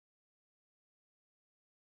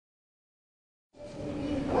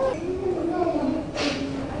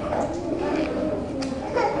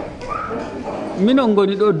minon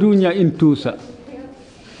goni ɗo duña Intusa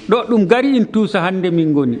ɗo ɗum gari Intusa hande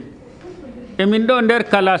min goni e min ɗo nder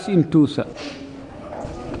classe Intusa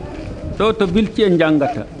ɗo to bilci en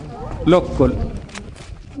jangata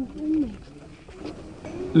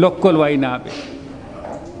lokkol waynaɓe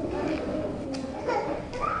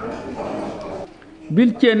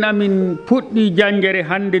bilci en amin puɗɗi jangere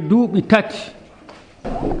hande duuɓi 3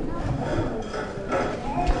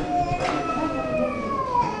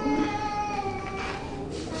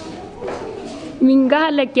 min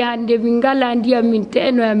galake hande min gala ndiyam min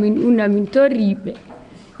te'eno amin una min torriɓe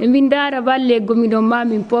e min dara ballego miɗon ma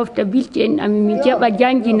min pofta bilci en amin min keɓa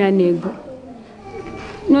jangginanego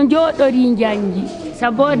no jooɗori jangi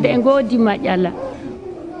sabode e godi maƴala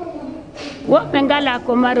woɓɓe ngala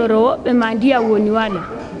ko maroro woɓɓe ma ndiyam woni wala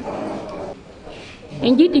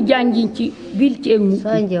en jiɗi janginci bilci en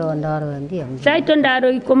say to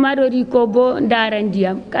daroy ko marori ko bo dara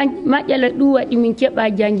ndiyam maƴala ɗum waɗi min keɓa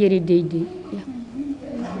janggere deydey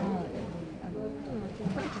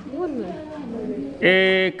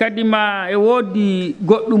e kadi ma e woodi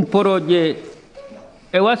goɗɗum projet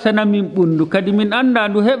e wasana min ɓundu kadi min anda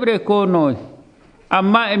ndu heɓre ko noy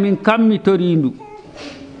amma emin kammitori ndu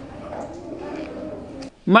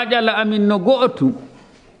maƴala amin no go'otu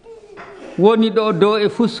woni ɗo dow e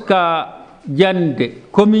fuska jande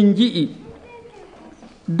komin ji'i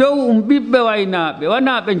dow ɓiɓɓe waynaɓe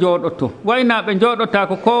wanaɓe jooɗoto waynaɓe jooɗota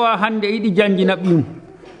ko kowa hande yiɗi janjina ɓiyum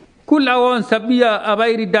kula won sabiya a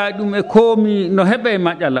wayrida ɗum e koomi no heɓe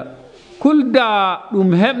maƴala kulda ɗum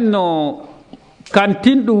heɓno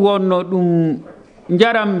kantin ɗum wonno ɗum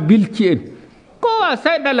jaram bilci en kowa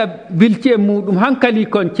sayɗala bilci en muɗum hankali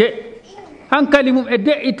konce hankali mum e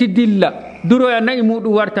de'iti dilla duroya nayi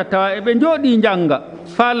muɗum warta tawa eɓe jooɗi janga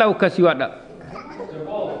fa law kasi waɗa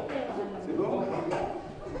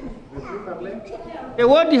e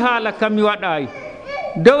woodi haala kami waɗayi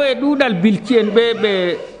dow e ɗuuɗal bilci en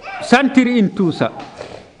ɓe santiri Intusa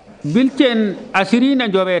bilci en asirina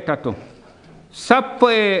joweta to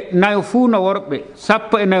 14 fuu no worɓe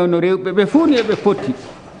 14 no rewɓe ɓe fuu ni eɓe poti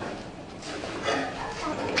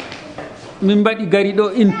min mbaɗi gari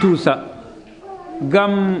ɗo Intusa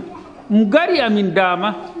gam gari amin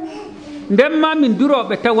dama ndemma min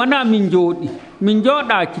duroɓe taw wona min jooɗi min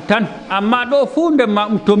jooɗaki tan amma ɗo fuu ndemma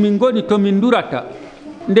to min goni to min durata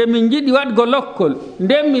nde min jiɗi waɗgo lokkol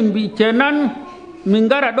nden min mbi cenan min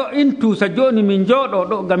gara ɗo Intusa joni min jooɗo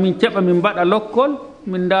ɗo gam min keɓa min mbaɗa lokkol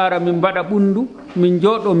min dara min mbaɗa ɓundu min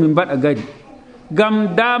jooɗo min mbaɗa gari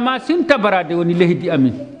gam dama sintabarade woni leydi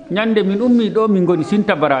amin ñande min ummi ɗo min goni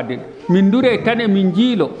sintabarade min dure tan e min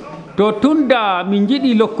jiilo to tunda min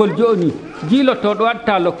jiɗi lokkol joni jiilotoɗo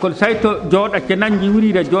watta lokkol say to jooɗake nanji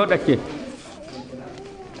wurire jooɗake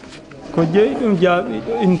ko jeeyi ɗum jaaɓi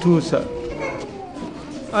ɗo Intusa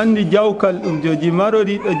andi jawkal ɗum joji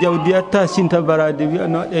marori ɗo jawdi atta sintabarade wiya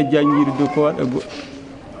no waɗe janngirde ko waɗa goɗɗo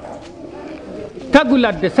tagu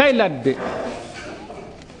ladde say ladde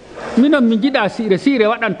minon mi jiɗa siire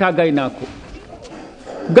waɗanta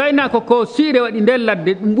gaynako ko siire waɗi nder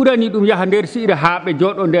ladde ɗum ɓurani ɗum yaha nder siire haaɓe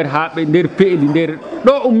jooɗo nder haaɓe nder peeli nder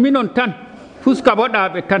ɗo minon tan fuska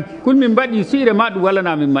woɗaɓe tan kulmin mbaɗi siire ma ɗum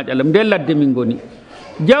walanamin maƴala nder ladde min goni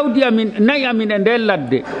jawdi amin nayi amin e nder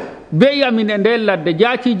ladde beyi amin e nder ladde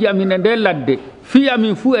jaaciji amin e nder ladde fi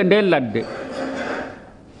amin fuu e nder ladde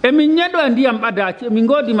emin ñeɗo e ndiyam ɓadaci emin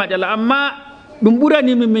goodi maƴala amma ɗum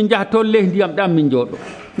ɓurani min jaha toon ley ndiyam ɗam min jooɗo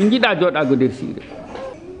min jiɗa jooɗago nder siire